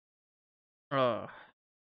Uh,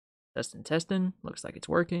 testing. Looks like it's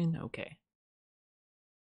working. Okay.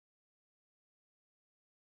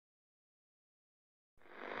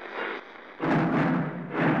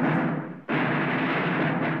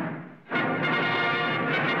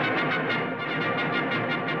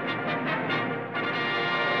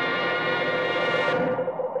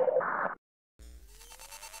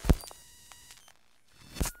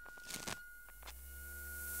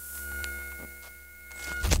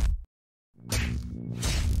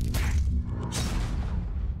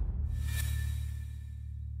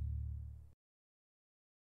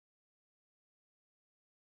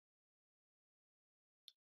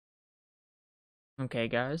 Okay,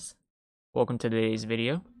 guys. Welcome to today's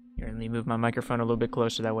video. Here, let me move my microphone a little bit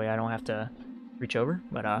closer, that way I don't have to reach over.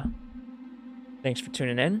 But thanks for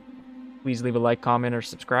tuning in. Please leave a like, comment, or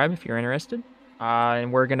subscribe if you're interested.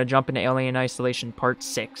 And we're gonna jump into Alien Isolation Part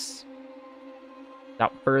 6.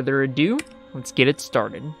 Without further ado, let's get it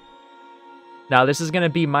started. Now, this is gonna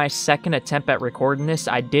be my second attempt at recording this.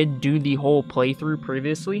 I did do the whole playthrough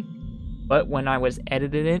previously, but when I was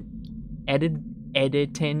editing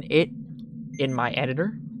it in my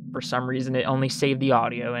editor, for some reason it only saved the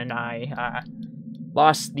audio, and I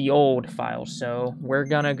lost the old file. So we're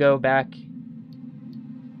gonna go back.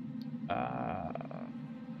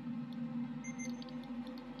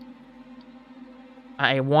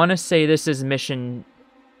 I want to say this is mission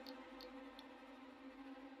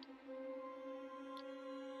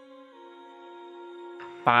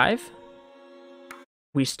 5.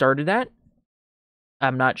 We started at.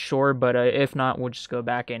 I'm not sure, but if not, we'll just go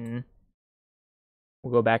back and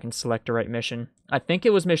select the right mission. I think it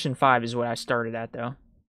was mission 5 is what I started at, though.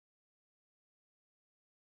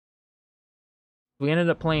 We ended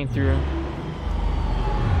up playing through.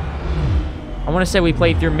 I want to say we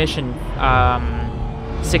played through mission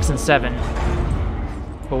 6 and 7,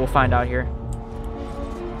 but we'll find out here.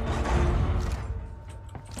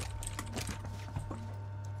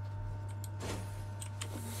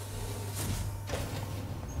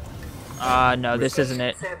 No, this isn't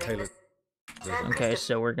it. Okay,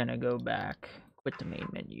 so we're gonna go back. Quit the main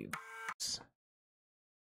menu.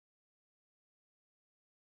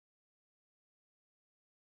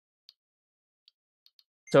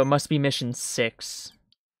 So it must be mission 6.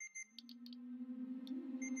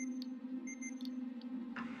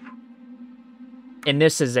 And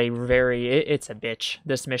this is a very... It's a bitch.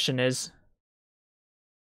 This mission is.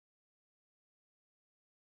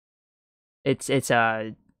 It's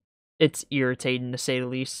irritating, to say the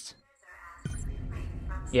least.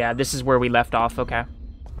 Yeah, this is where we left off, okay.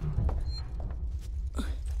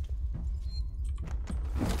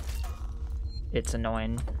 It's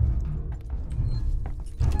annoying.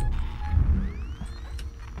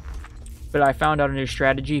 But I found out a new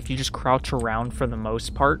strategy. If you just crouch around for the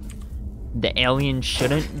most part, the alien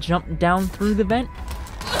shouldn't jump down through the vent.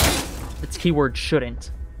 It's keyword shouldn't.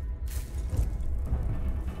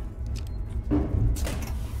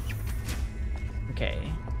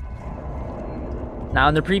 Okay. Now,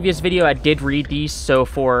 in the previous video, I did read these, so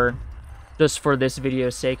just for this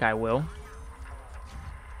video's sake, I will.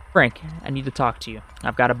 Frank, I need to talk to you.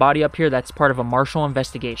 I've got a body up here that's part of a Marshall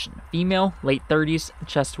investigation. Female, late 30s,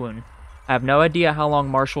 chest wound. I have no idea how long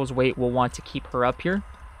Marshall's wait will want to keep her up here,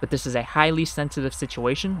 but this is a highly sensitive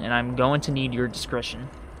situation, and I'm going to need your discretion.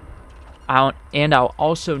 I'll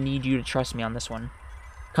also need you to trust me on this one.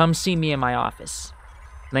 Come see me in my office.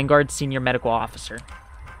 Lingard, Senior Medical Officer.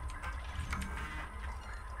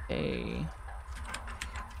 Okay.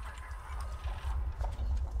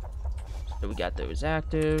 So we got those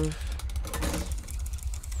active.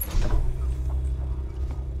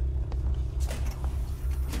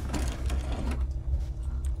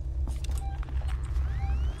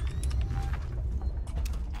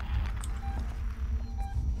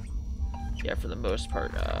 Yeah, for the most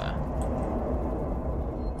part,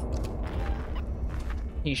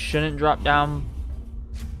 he shouldn't drop down.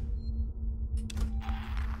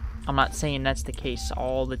 I'm not saying that's the case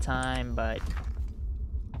all the time, but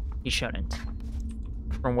he shouldn't,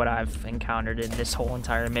 from what I've encountered in this whole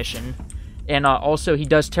entire mission. And also, he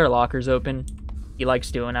does tear lockers open. He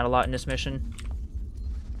likes doing that a lot in this mission.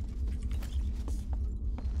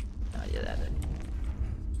 Oh, yeah, that.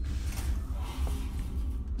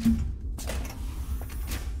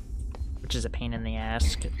 Which is a pain in the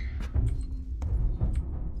ass.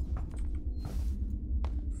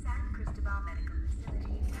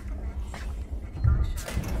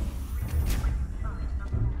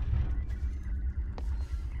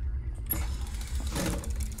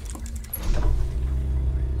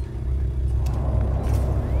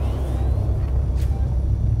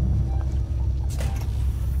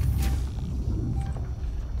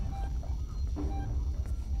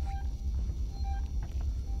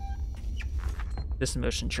 This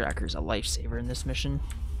motion tracker is a lifesaver in this mission.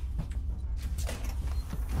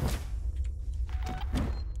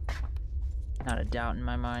 Not a doubt in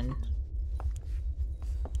my mind.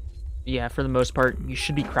 Yeah, for the most part, you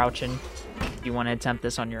should be crouching if you want to attempt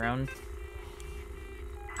this on your own.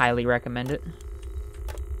 Highly recommend it.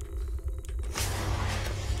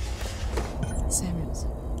 Samuels,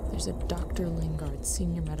 there's a Dr. Lingard,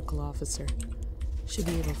 senior medical officer. Should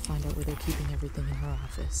be able to find out where they're keeping everything in her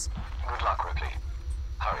office. Good luck, Ripley.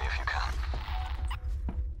 Hurry if you can.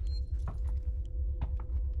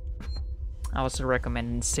 I also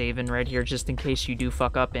recommend saving right here just in case you do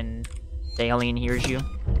fuck up and the alien hears you.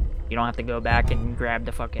 You don't have to go back and grab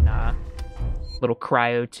the fucking little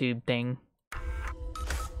cryo tube thing.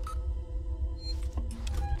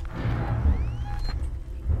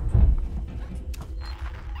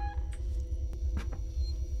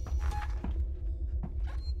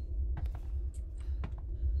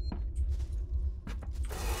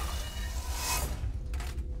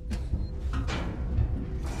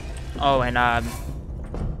 Oh, and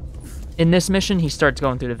in this mission, he starts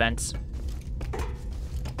going through the vents.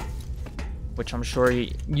 Which I'm sure you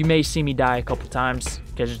may see me die a couple times,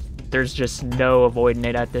 because there's just no avoiding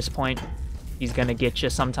it at this point. He's gonna get you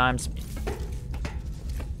sometimes.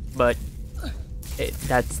 But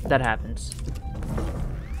that happens.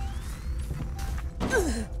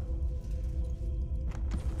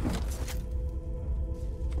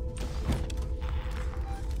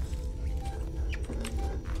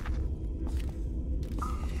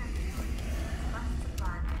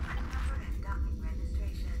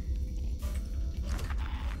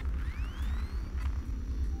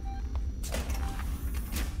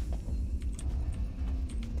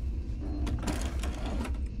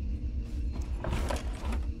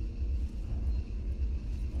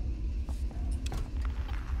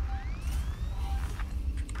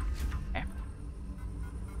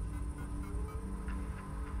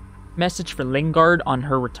 Message for Lingard on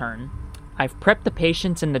her return. I've prepped the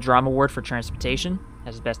patients in the drama ward for transportation,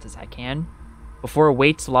 as best as I can. Before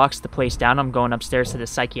Waits locks the place down, I'm going upstairs to the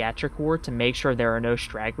psychiatric ward to make sure there are no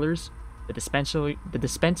stragglers. The dispensary,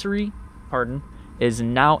 is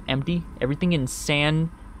now empty. Everything in San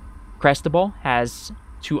Cristobal has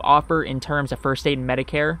to offer in terms of first aid and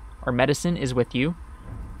Medicare or medicine is with you.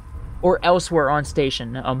 Or elsewhere on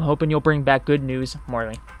station. I'm hoping you'll bring back good news,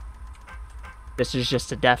 Morley. This is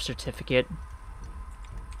just a death certificate.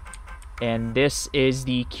 And this is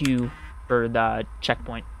the queue for the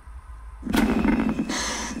checkpoint.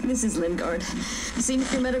 This is Lingard,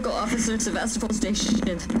 Senior Medical Officer at Sevastopol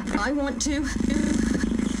Station. I want to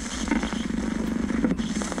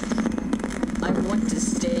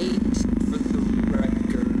state for the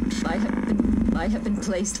record. I have been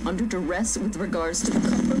placed under duress with regards to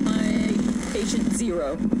my patient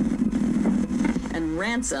Zero. And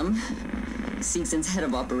Ransom, Season's head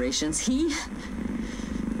of operations, he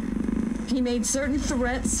made certain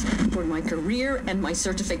threats for my career and my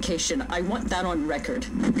certification. I want that on record.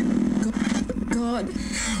 God.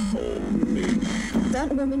 Help me.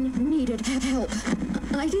 That woman needed help.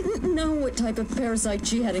 I didn't know what type of parasite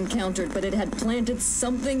she had encountered, but it had planted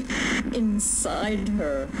something inside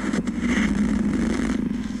her.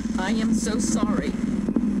 I am so sorry.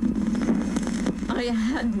 I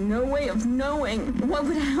had no way of knowing what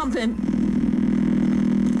would happen.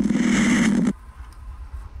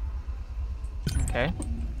 Okay.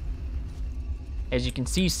 As you can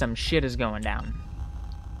see, some shit is going down.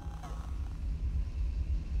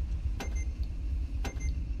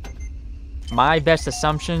 My best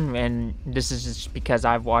assumption, and this is just because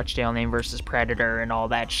I've watched Alien vs. Predator and all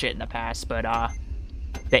that shit in the past, but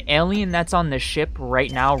the alien that's on the ship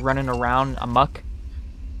right now running around amok,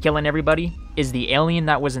 killing everybody, is the alien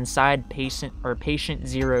that was inside Patient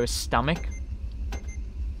Zero's stomach.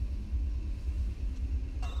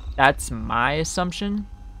 That's my assumption.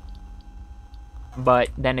 But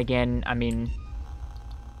then again, I mean,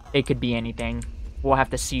 it could be anything. We'll have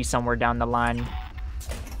to see somewhere down the line.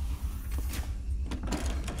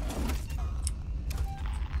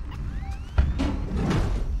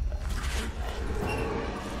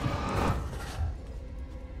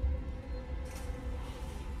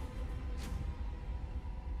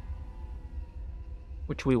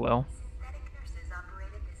 Which we will.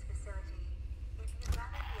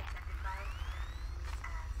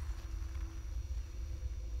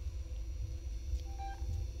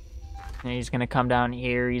 And he's gonna come down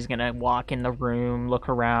here, he's gonna walk in the room, look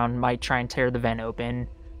around, might try and tear the vent open.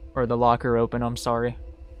 Or the locker open, I'm sorry.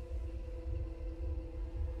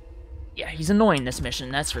 Yeah, he's annoying this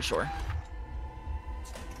mission, that's for sure.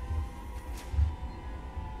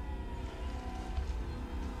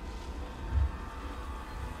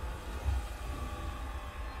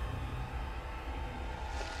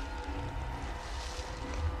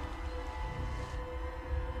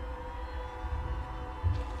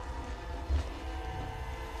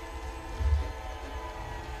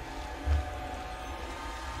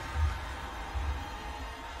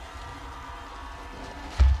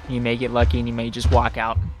 You may get lucky and you may just walk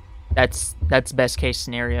out. That's best case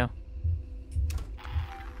scenario.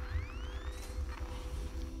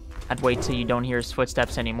 I'd wait till you don't hear his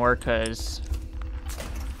footsteps anymore, cause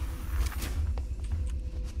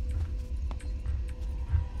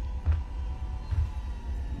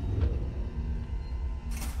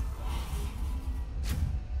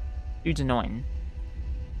dude's annoying.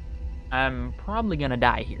 I'm probably gonna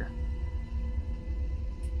die here.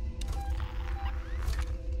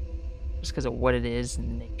 Just because of what it is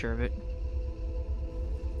and the nature of it.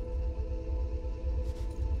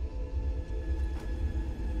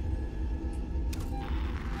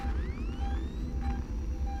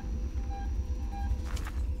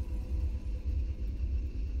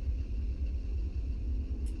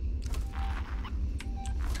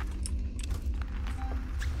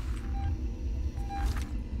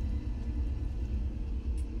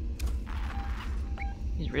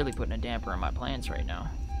 He's really putting a damper on my plans right now,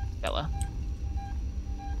 fella.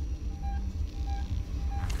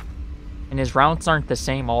 And his routes aren't the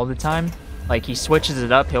same all the time. Like, he switches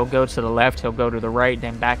it up, he'll go to the left, he'll go to the right,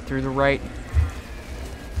 then back through the right.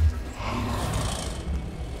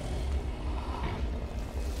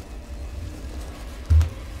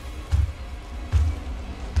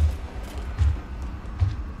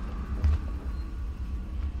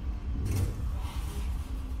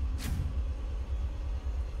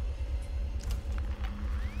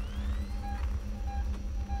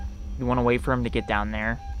 You want to wait for him to get down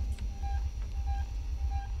there.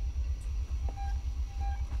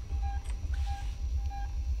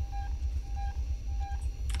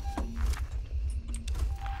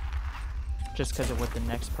 Just because of what the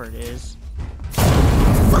next part is.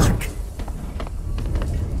 Fuck!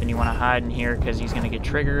 Then you want to hide in here because he's going to get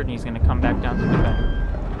triggered and he's going to come back down to the vent.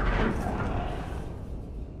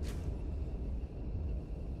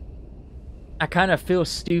 I kind of feel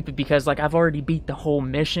stupid because, like, I've already beat the whole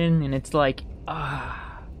mission, and it's like,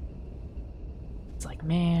 it's like,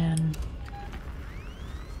 man.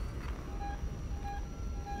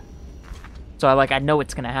 So I know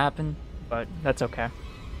it's gonna happen, but that's okay.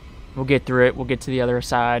 We'll get through it. We'll get to the other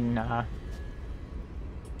side, and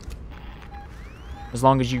as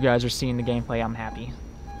long as you guys are seeing the gameplay, I'm happy.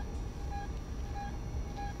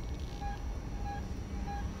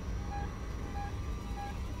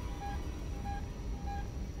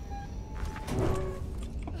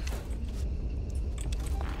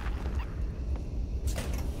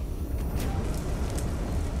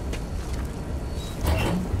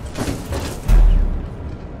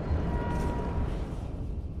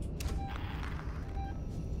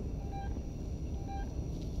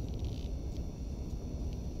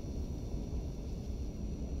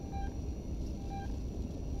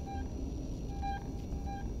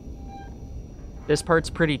 This part's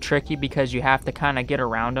pretty tricky because you have to kind of get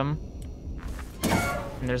around them.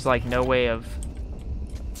 And there's like no way of...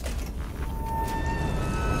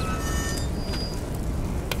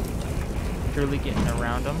 truly getting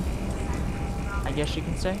around them, I guess you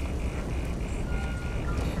can say.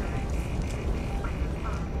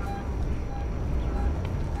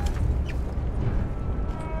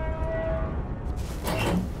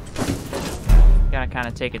 Gotta kind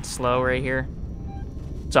of take it slow right here.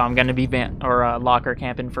 So I'm gonna be locker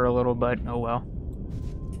camping for a little, but oh well.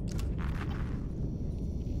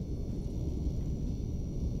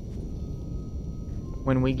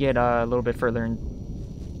 When we get a little bit further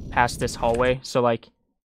past this hallway, so like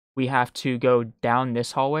we have to go down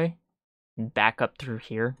this hallway and back up through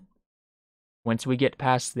here. Once we get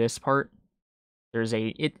past this part, there's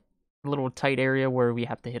a little tight area where we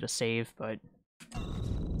have to hit a save, but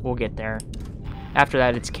we'll get there. After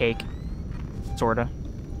that, it's cake, sorta.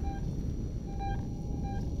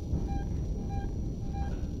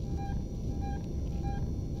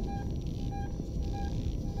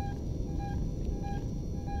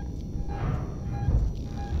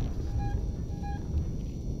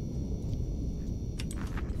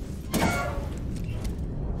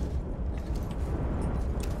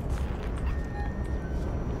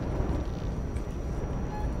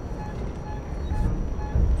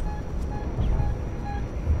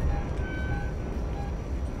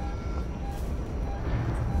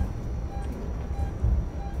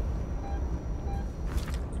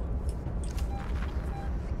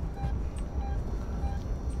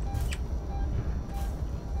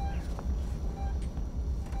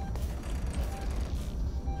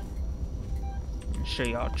 Show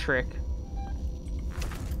y'all a trick.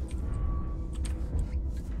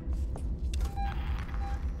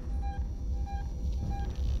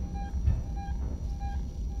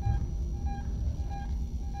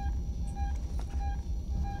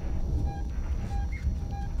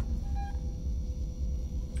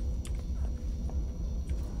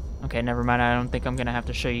 Okay, never mind. I don't think I'm gonna have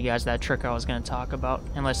to show you guys that trick I was gonna talk about,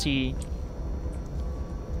 unless he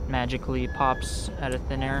magically pops out of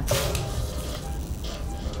thin air.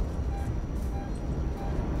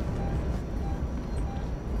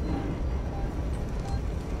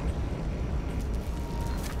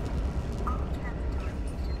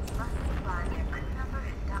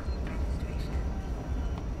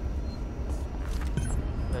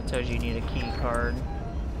 That tells you need a key card.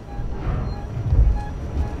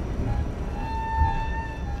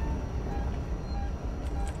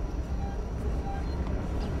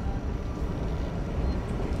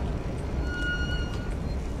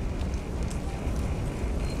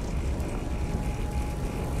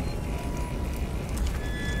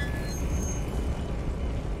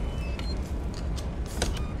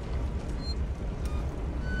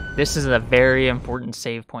 This is a very important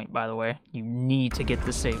save point, by the way. You need to get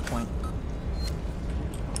the save point.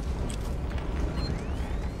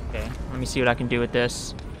 Okay, let me see what I can do with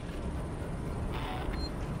this.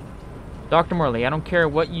 Dr. Morley, I don't care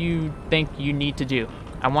what you think you need to do.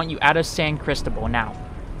 I want you out of San Cristobal now.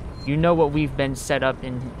 You know what we've been set up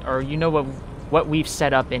in, or you know what we've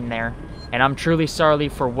set up in there. And I'm truly sorry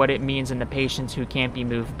for what it means in the patients who can't be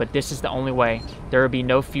moved, but this is the only way. There will be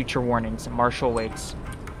no future warnings. Marshall waits.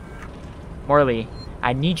 Morley,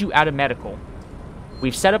 I need you out of medical.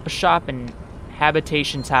 We've set up a shop in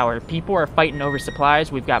Habitation Tower. People are fighting over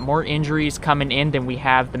supplies. We've got more injuries coming in than we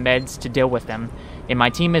have the meds to deal with them. And my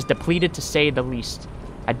team is depleted to say the least.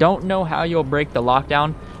 I don't know how you'll break the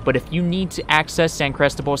lockdown, but if you need to access San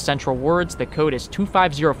Cristobal's central wards, the code is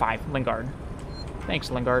 2505, Lingard. Thanks,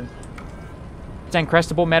 Lingard. San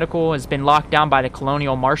Cristobal Medical has been locked down by the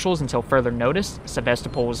Colonial Marshals until further notice.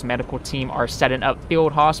 Sevastopol's medical team are setting up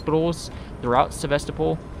field hospitals throughout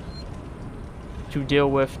Sevastopol to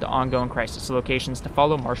deal with the ongoing crisis. Locations to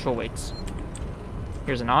follow. Marshall waits.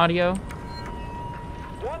 Here's an audio.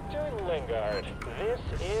 Dr. Lingard, this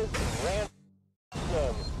is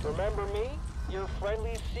Ransom. Remember me? Your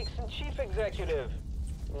friendly Seegson chief executive.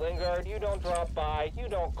 Lingard, you don't drop by, you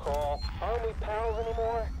don't call. Aren't we pals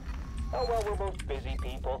anymore? Oh, well, we're both busy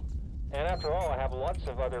people. And after all, I have lots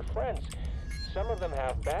of other friends. Some of them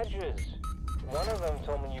have badges. One of them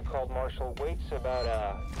told me you called Marshall Waits about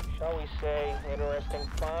a, shall we say, interesting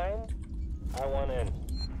find? I want in.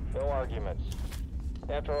 No arguments.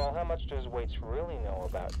 After all, how much does Waits really know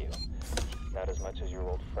about you? Not as much as your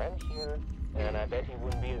old friend here. And I bet he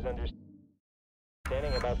wouldn't be as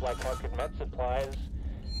understanding about black market med supplies.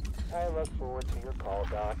 I look forward to your call,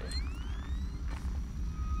 Doc.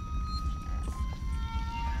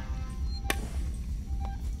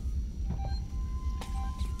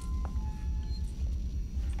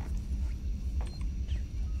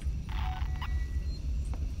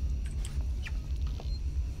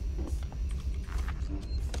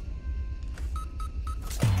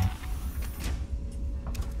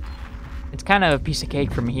 It's kind of a piece of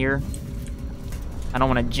cake from here. I don't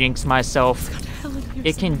want to jinx myself.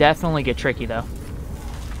 It can definitely get tricky, though.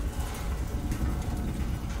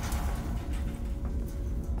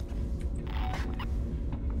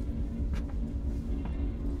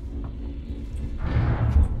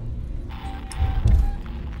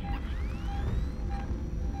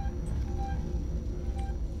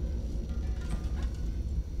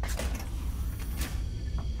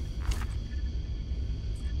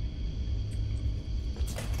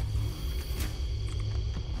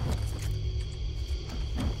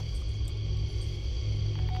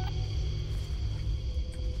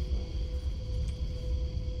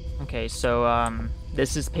 Okay, so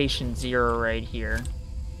this is patient 0 right here.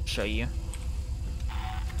 I'll show you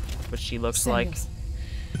what she looks like.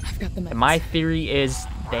 I've got the meds. And my theory is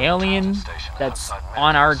the alien that's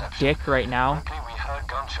on our dick right now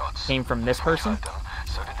came from this person.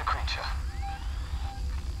 So did the creature.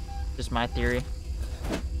 Just my theory.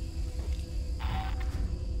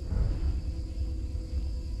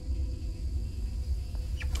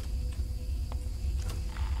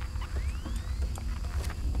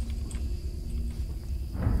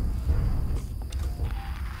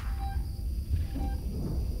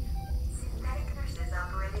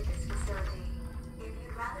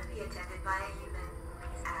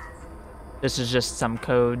 This is just some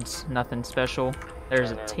codes, nothing special. There's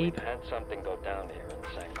a tape. We've had something go down here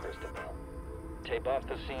in San Cristobal. Tape off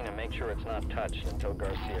the scene and make sure it's not touched until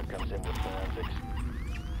Garcia comes in with forensics.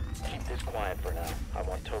 Keep this quiet for now. I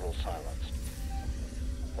want total silence.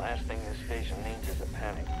 Last thing this station needs is a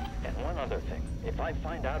panic. And one other thing. If I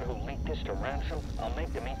find out who leaked this to Ransom, I'll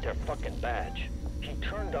make them eat their fucking badge. He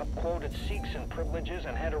turned up, quoted Seegson privileges,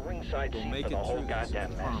 and had a ringside seat for the whole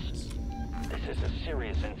goddamn mess. This is a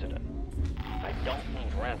serious incident. I don't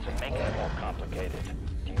need Ransom making it more complicated.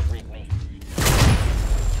 Do you read me?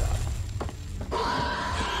 The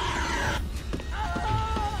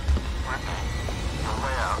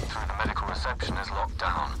way out through the medical reception is locked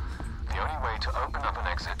down. The only way to open up an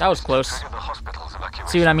exit That was is to close. trigger the hospital's evacuation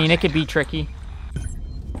See what I mean? It could be procedure. tricky.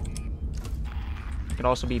 It could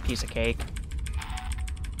also be a piece of cake.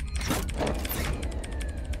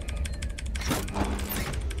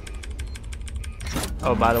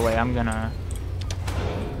 Oh, by the way, I'm gonna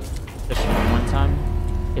just one time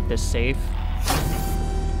hit this safe.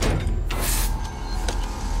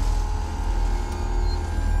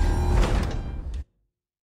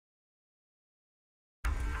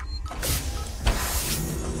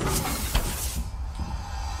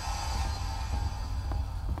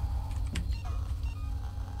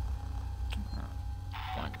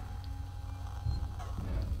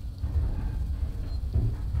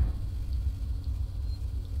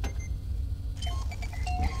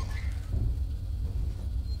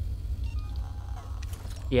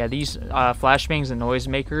 Yeah, these flashbangs and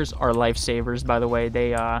noisemakers are lifesavers, by the way.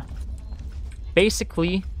 They,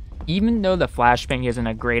 basically, even though the flashbang isn't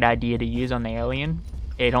a great idea to use on the alien,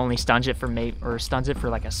 it only stuns it for stuns it for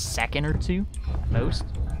like a second or two, at most.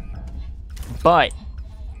 But,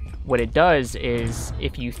 what it does is,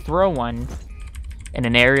 if you throw one in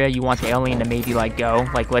an area you want the alien to maybe, like, go,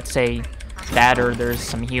 like, let's say that or there's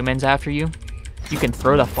some humans after you, you can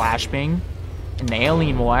throw the flashbang, and the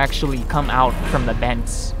alien will actually come out from the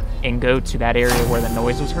vents and go to that area where the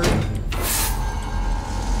noise was heard.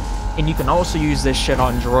 And you can also use this shit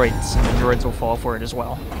on droids, and the droids will fall for it as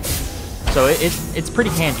well. So it's pretty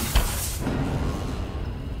handy.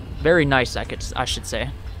 Very nice, I should say.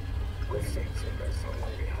 With things invisible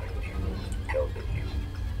behind you, helping you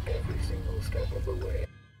every single step of the way.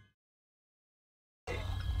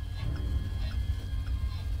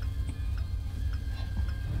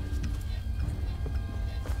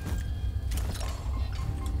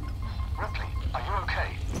 Ripley, are you okay?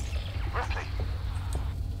 Ripley?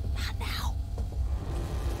 Not now.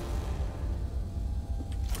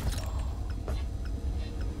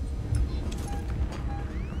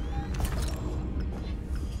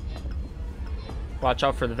 Watch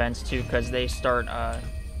out for the vents too, because they start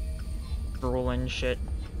drooling shit.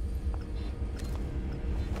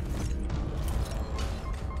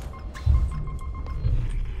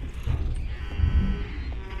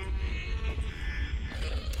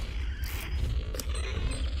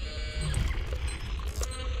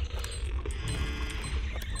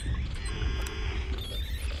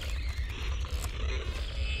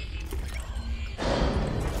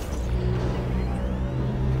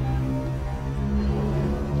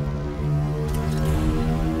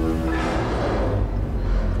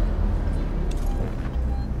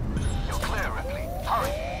 You're clear, Ripley.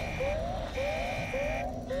 Hurry.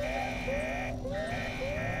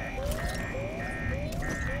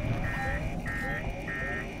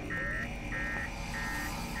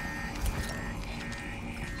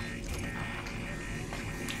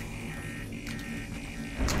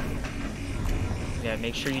 Yeah,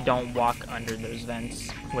 make sure you don't walk under those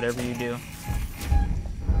vents, whatever you do.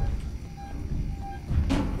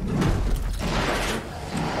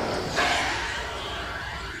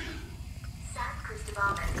 San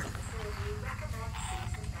Cristobal Medical Facility recommends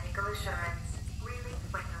Citizen Medical Assurance. Really,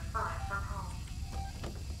 when you're far from home.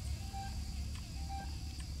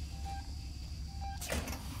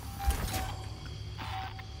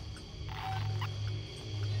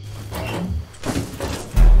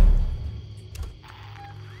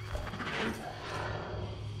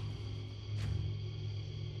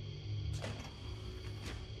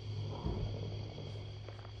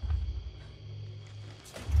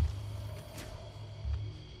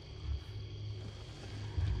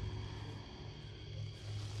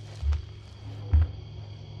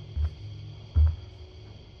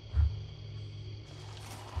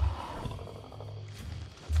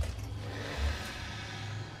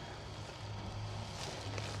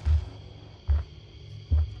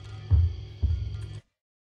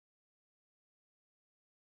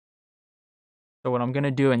 So what I'm going to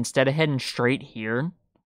do, instead of heading straight here,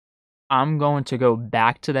 I'm going to go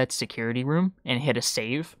back to that security room and hit a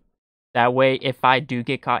save. That way, if I do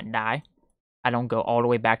get caught and die, I don't go all the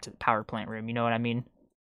way back to the power plant room, you know what I mean?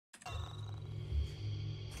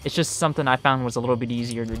 It's just something I found was a little bit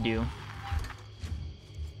easier to do.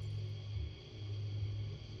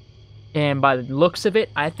 And by the looks of it,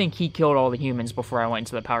 I think he killed all the humans before I went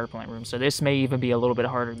into the power plant room. So this may even be a little bit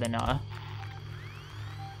harder than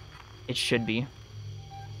it should be.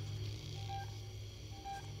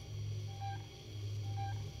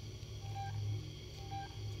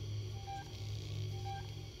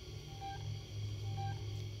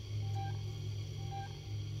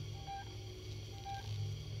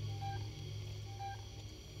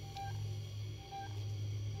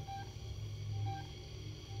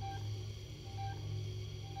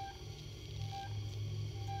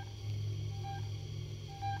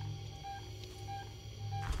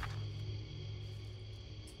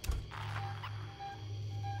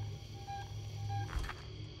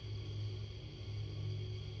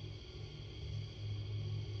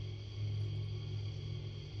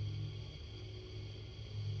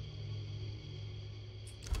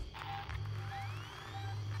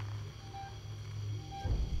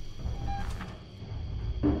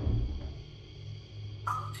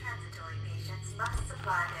 mandatory patients must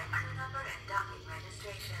supply their crew number and docking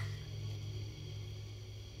registration.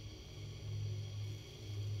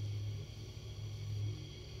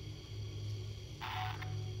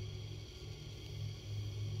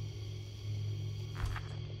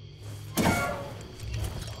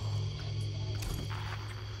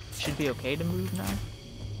 Should be okay to move now.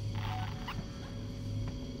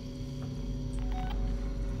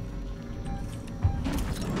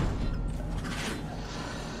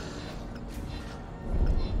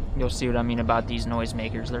 You'll see what I mean about these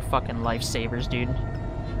noisemakers. They're fucking lifesavers, dude.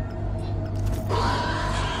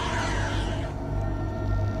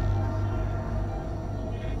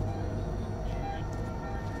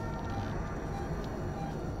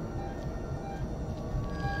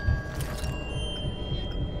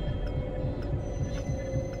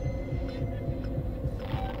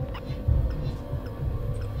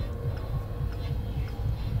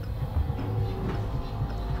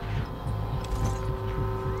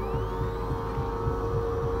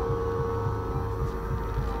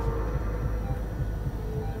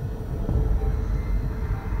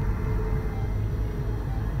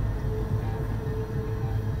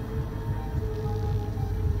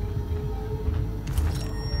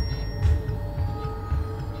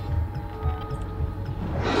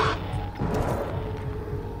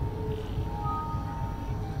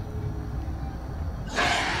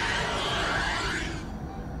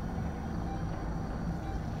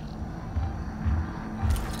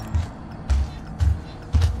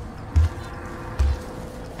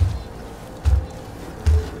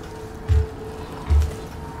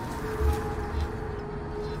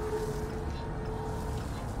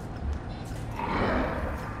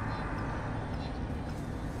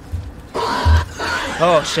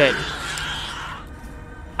 Oh shit.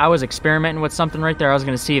 I was experimenting with something right there. I was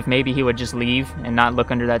gonna see if maybe he would just leave and not look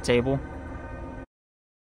under that table.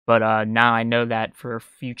 But now I know that for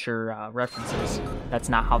future references. That's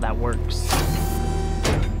not how that works.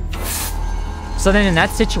 So then in that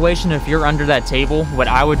situation, if you're under that table, what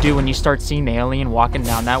I would do when you start seeing the alien walking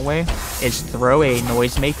down that way is throw a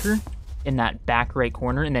noisemaker in that back right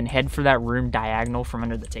corner and then head for that room diagonal from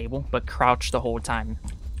under the table, but crouch the whole time.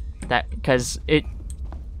 Because it,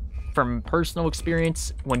 from personal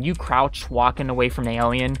experience, when you crouch walking away from the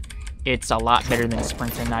alien, it's a lot better than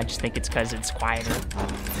sprinting. I just think it's because it's quieter,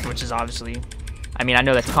 which is obviously, I mean, I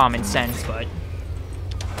know that's common sense, but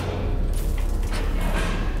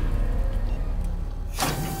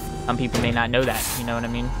some people may not know that, you know what I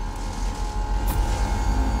mean?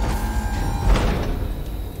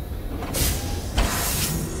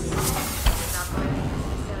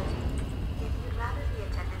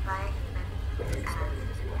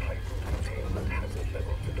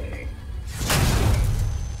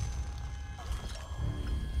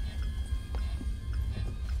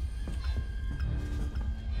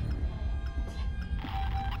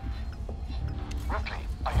 Ripley,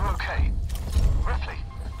 are you okay? Ripley?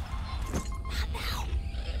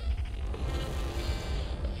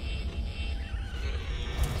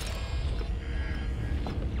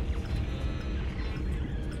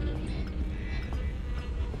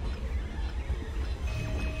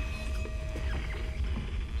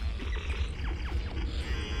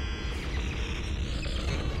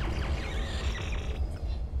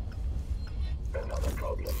 Another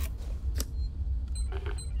problem.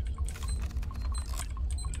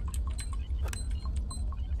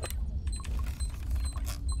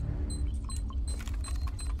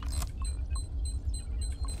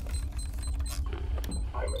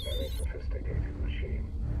 I'm a very sophisticated machine.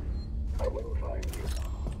 I will find you.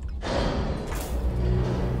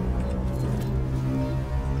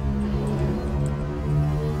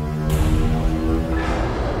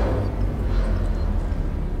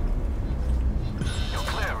 You're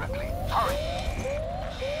clear, Ripley. Hurry.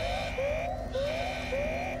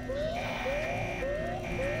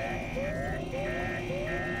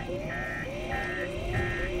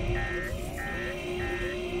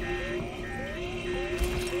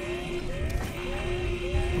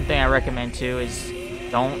 One thing I recommend too is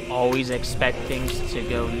don't always expect things to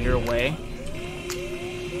go your way.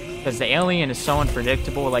 Because the alien is so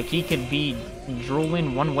unpredictable. Like, he could be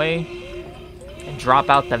drooling one way and drop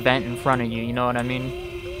out the vent in front of you, you know what I mean?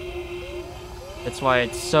 That's why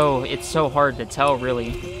it's so hard to tell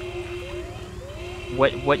really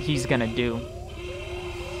what he's gonna do.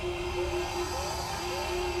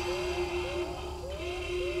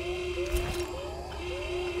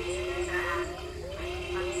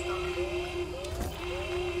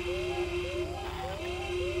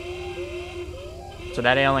 So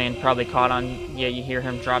that alien probably caught on, yeah, you hear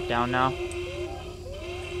him drop down now.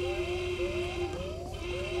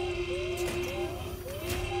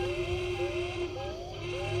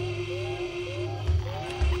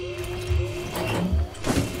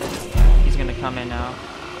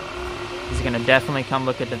 gonna definitely come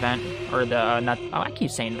look at the vent, or the, not, oh, I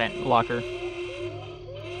keep saying vent, locker.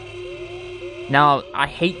 Now, I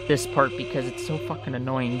hate this part because it's so fucking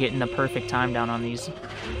annoying getting the perfect time down on these.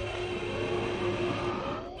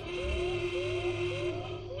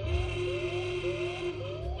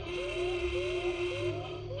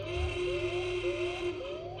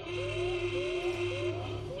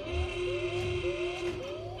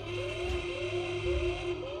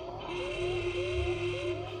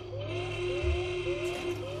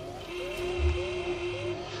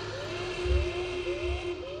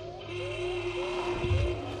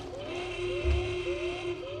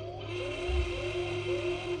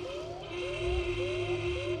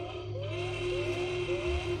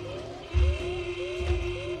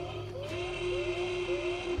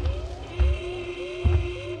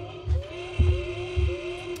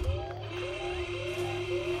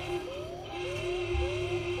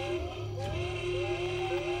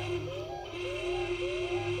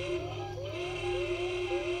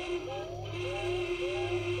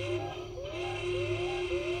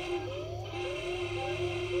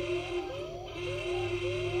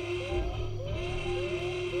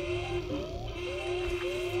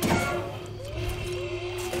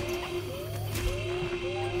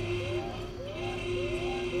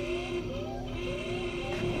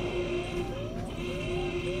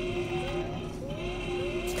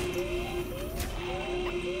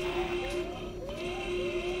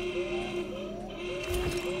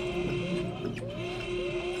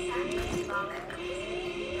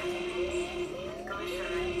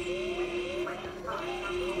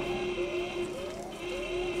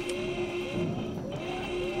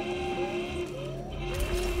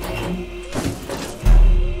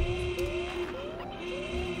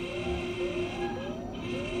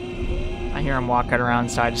 I hear him walking around,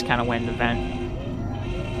 so I just kind of went in the vent.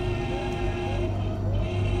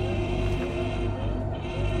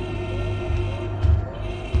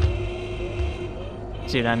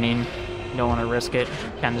 See what I mean? Don't want to risk it.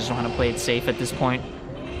 Kind of just want to play it safe at this point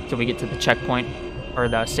till we get to the checkpoint, or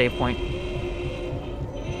the save point.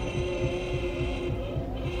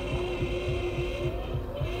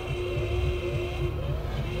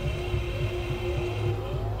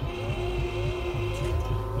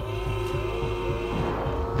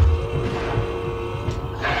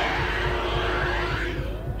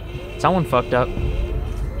 Someone fucked up.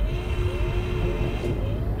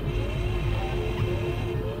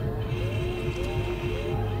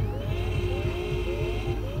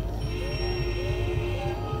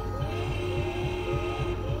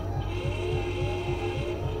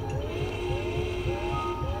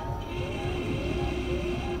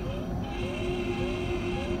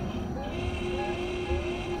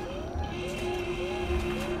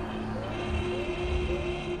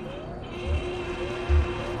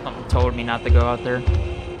 Something told me not to go out there.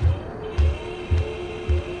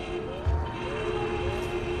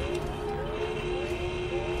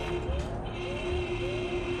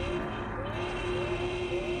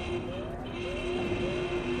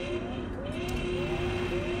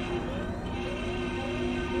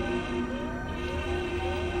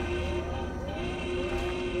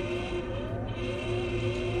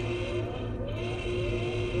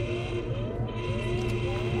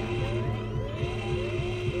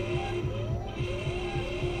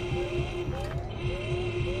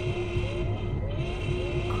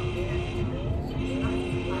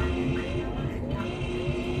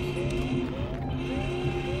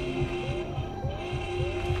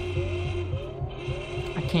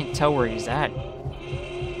 I can't tell where he's at.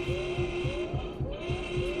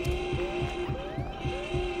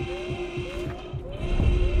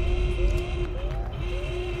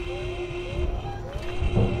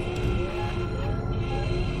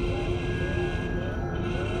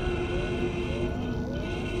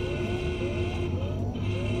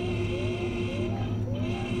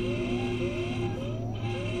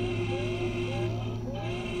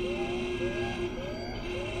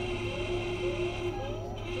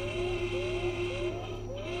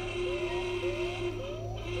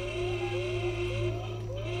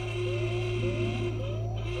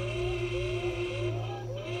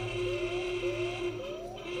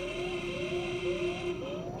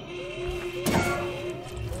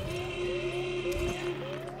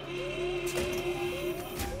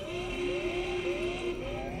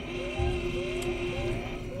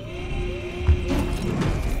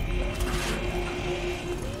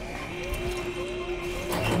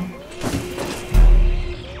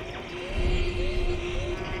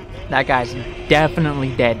 That guy's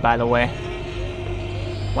definitely dead, by the way.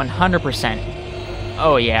 100%.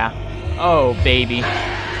 Oh, yeah. Oh, baby.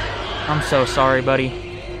 I'm so sorry, buddy.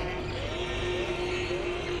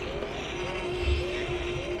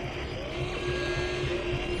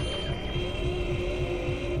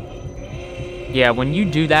 Yeah, when you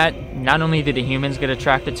do that, not only do the humans get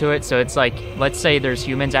attracted to it, so it's like, let's say there's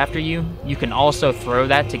humans after you, you can also throw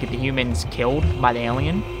that to get the humans killed by the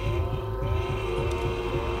alien.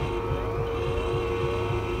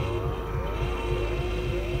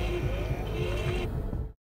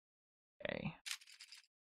 Okay.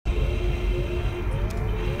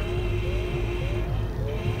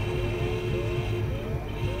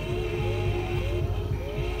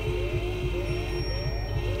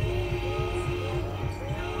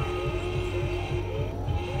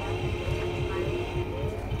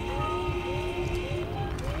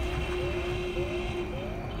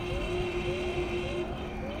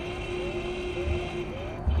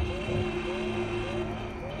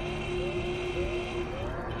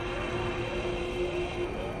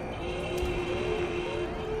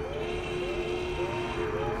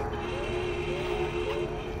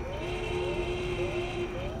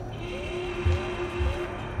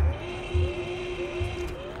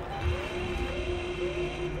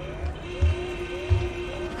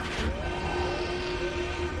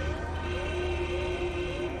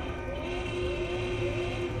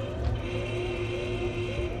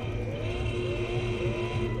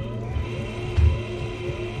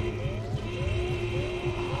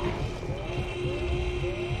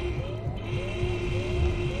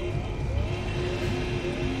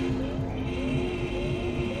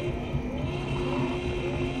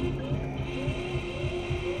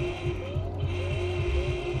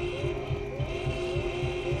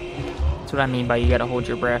 That's what I mean by you gotta hold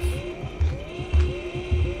your breath.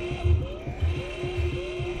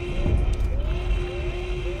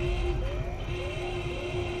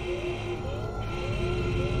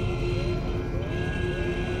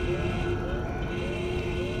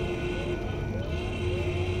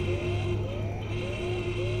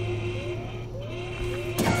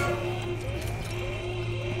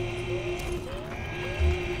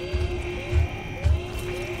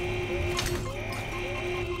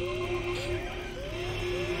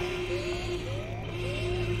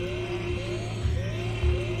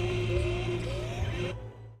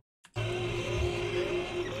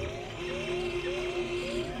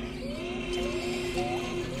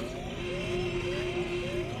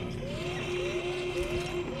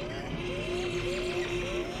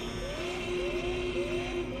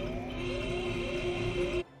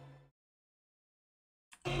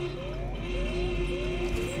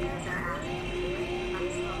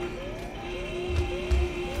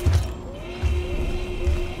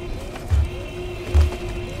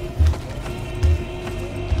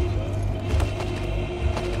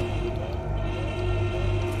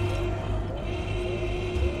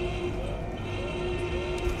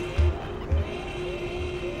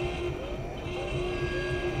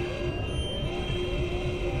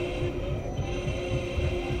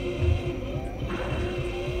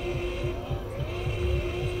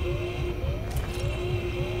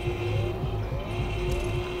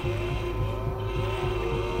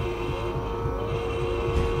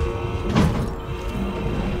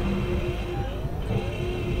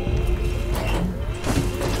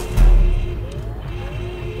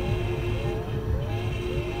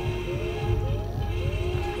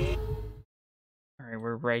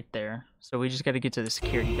 Right there. So we just got to get to the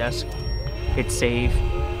security desk. Hit save.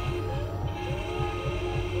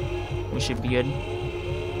 We should be good.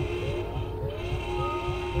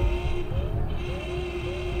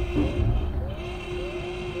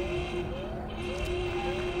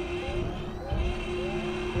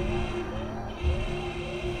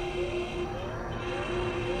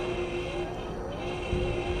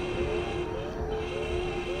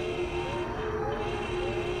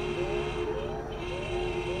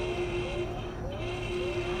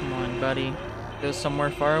 Buddy, go somewhere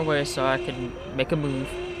far away so I can make a move.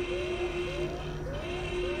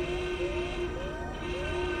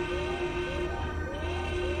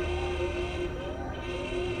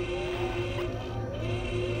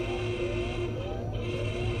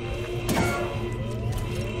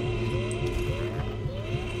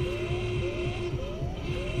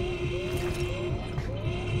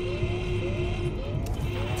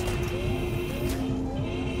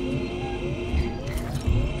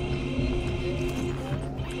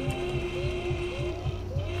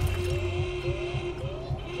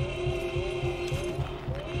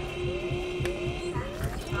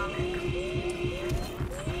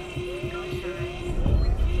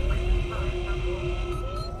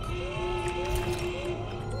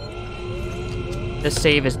 This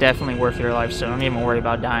save is definitely worth your life, so don't even worry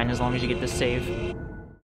about dying as long as you get this save.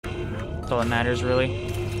 That's all that matters, really.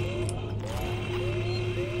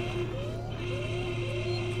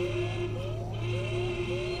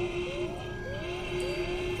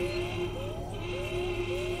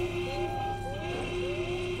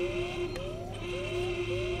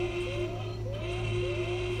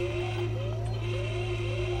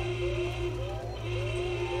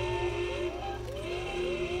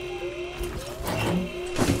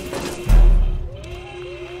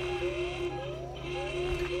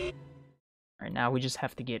 Now we just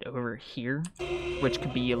have to get over here, which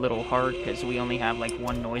could be a little hard because we only have like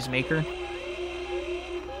one noisemaker.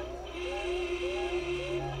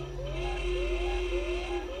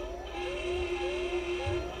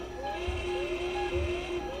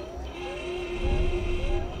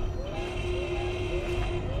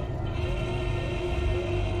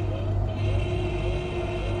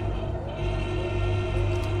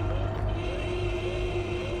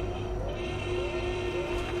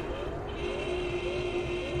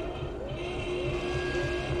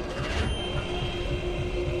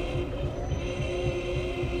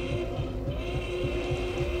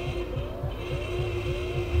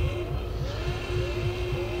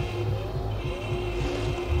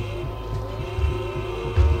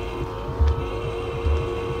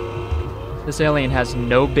 This alien has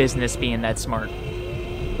no business being that smart.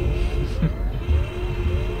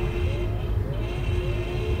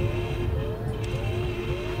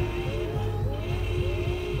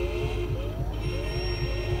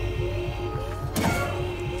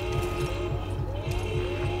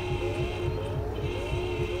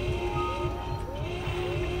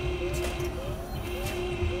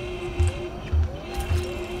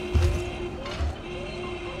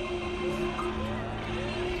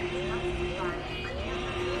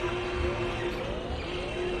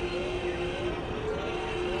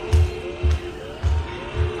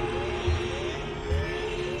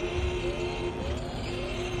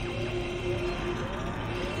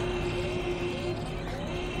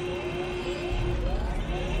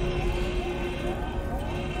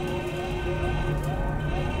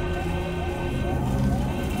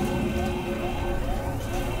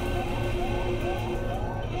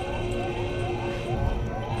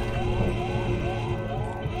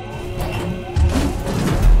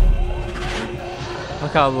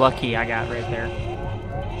 Look how lucky I got right there.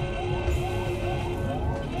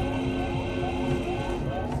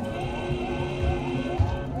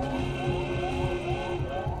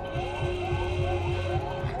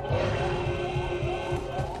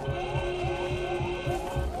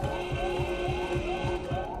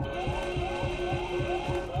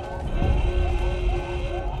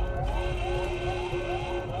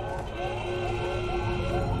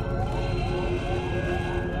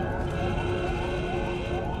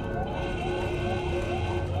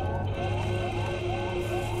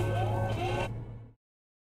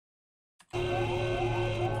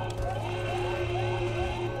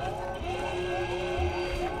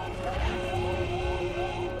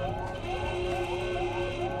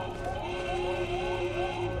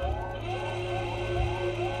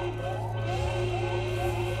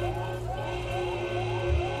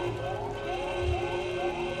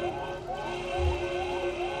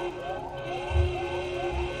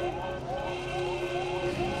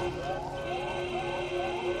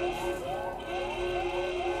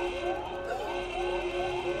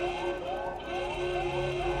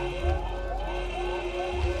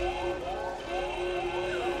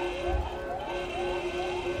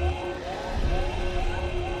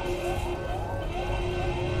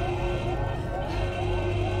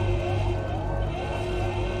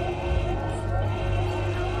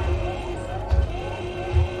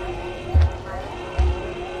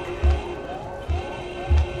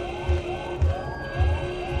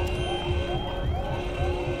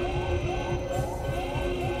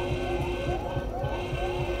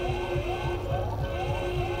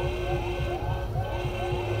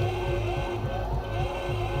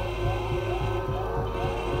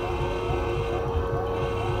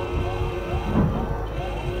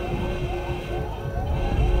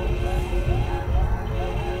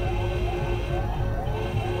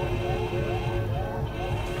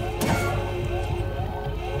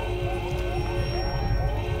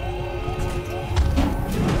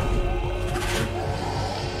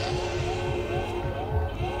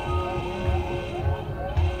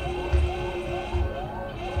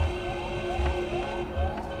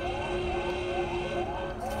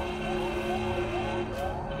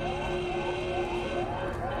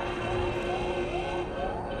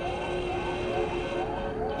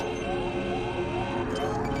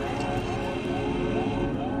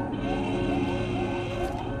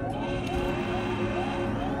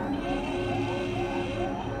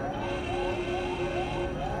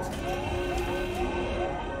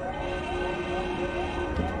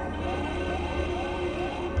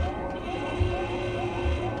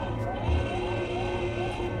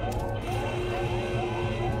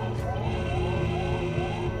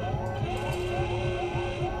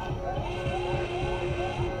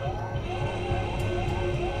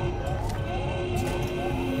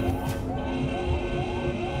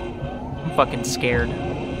 Fucking scared.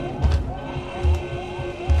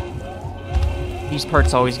 These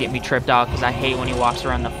parts always get me tripped out because I hate when he walks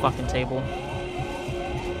around the fucking table.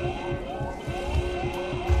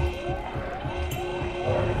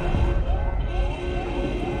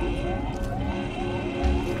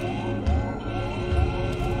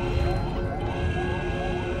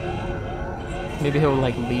 Maybe he'll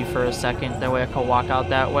like leave for a second, that way I can walk out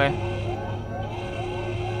that way.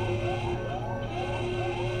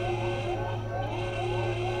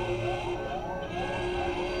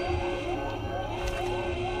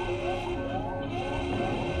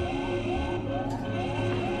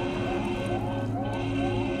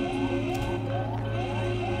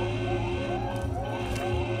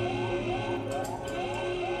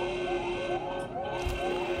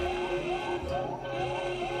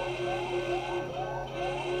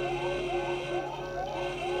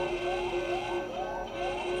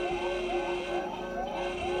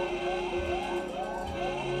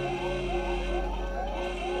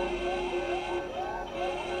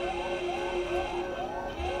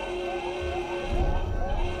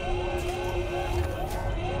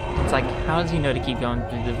 It's like, how does he know to keep going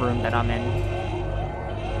through the room that I'm in?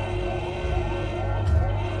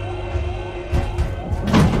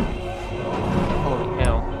 Holy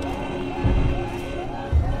hell.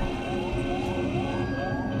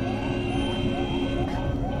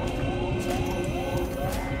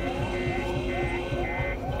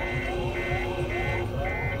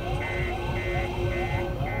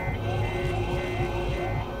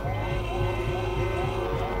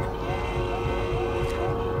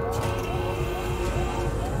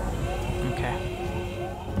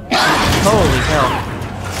 Holy hell.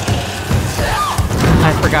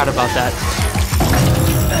 I forgot about that.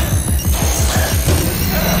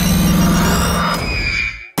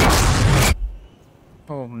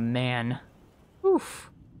 Oh man.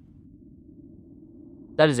 Oof.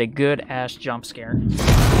 That is a good ass jump scare. A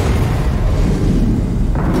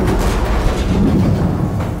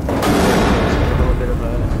little bit of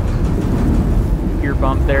a ear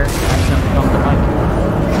bump there. Accidentally bumped the mic.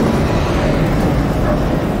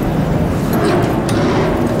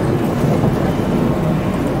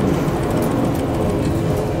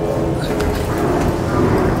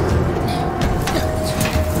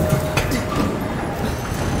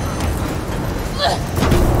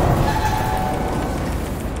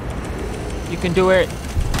 You can do it.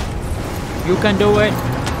 You can do it.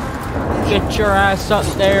 Get your ass up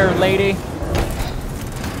there, lady.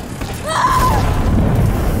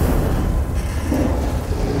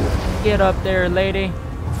 Get up there, lady.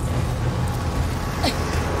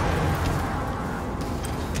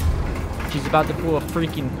 She's about to pull a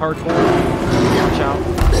freaking parkour. Watch out.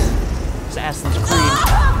 It's Assassin's Creed.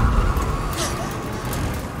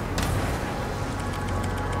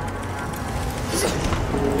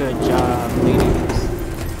 Good job, ladies.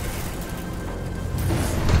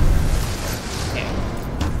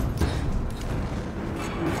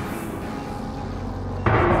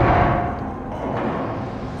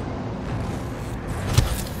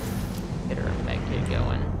 Get her med kit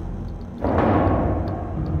going.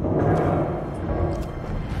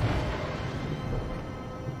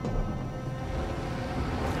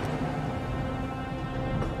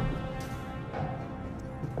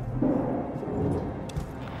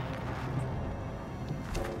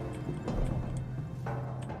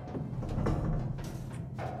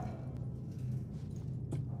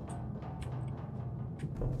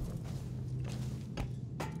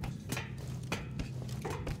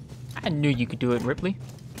 I knew you could do it, Ripley.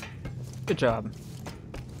 Good job.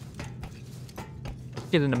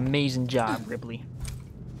 You did an amazing job, Ripley.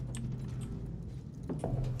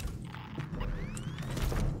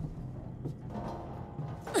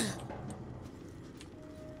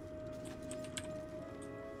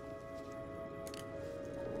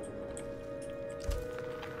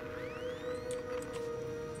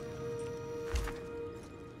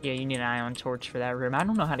 Yeah, you need an ion torch for that room. I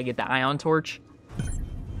don't know how to get the ion torch.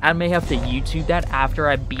 I may have to YouTube that after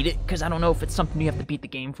I beat it, because I don't know if it's something you have to beat the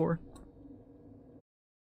game for.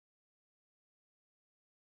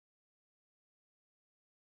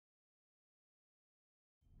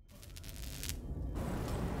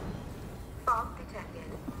 Bomb detected.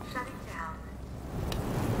 Shutting down.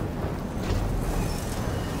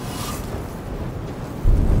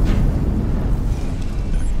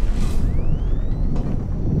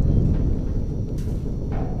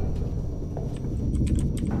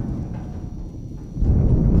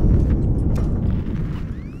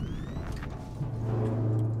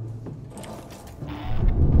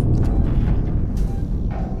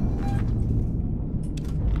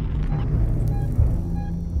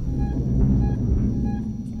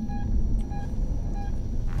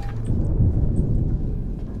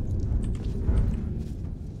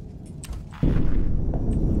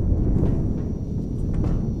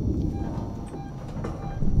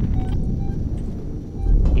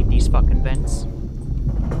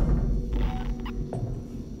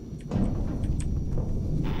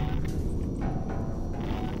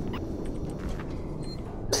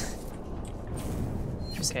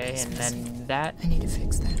 Okay, and then that I need to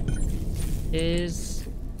fix that. is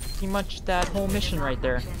pretty much that whole mission right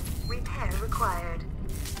there. Repair required.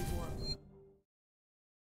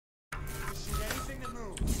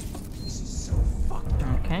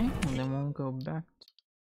 Okay, and then we'll go back to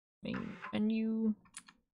main menu.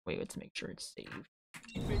 Wait, let's make sure it's saved.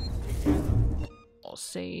 All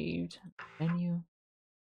saved. Menu.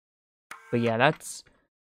 But yeah, that's...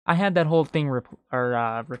 I had that whole thing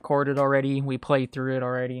recorded already. We played through it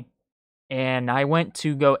already. And I went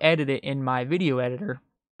to go edit it in my video editor.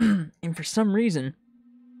 And for some reason,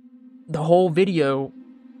 the whole video,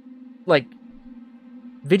 like,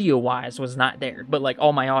 video-wise was not there. But, like,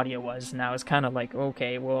 all my audio was. And I was kind of like,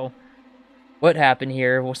 okay, well, what happened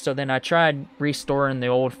here? Well, so then I tried restoring the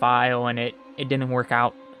old file, and it didn't work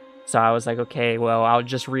out. So I was like, okay, well, I'll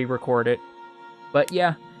just re-record it. But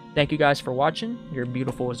yeah, thank you guys for watching. You're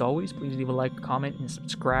beautiful as always. Please leave a like, comment, and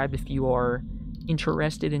subscribe if you are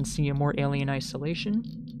interested in seeing more Alien Isolation.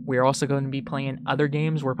 We're also going to be playing other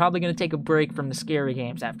games. We're probably going to take a break from the scary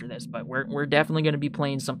games after this, but we're definitely going to be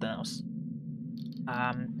playing something else.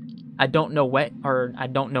 I don't know what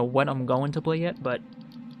I'm going to play yet, but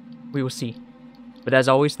we will see. But as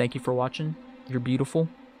always, thank you for watching. You're beautiful.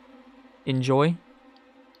 Enjoy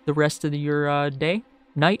the rest of your day,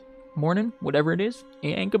 night, morning, whatever it is,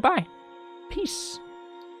 and goodbye. Peace.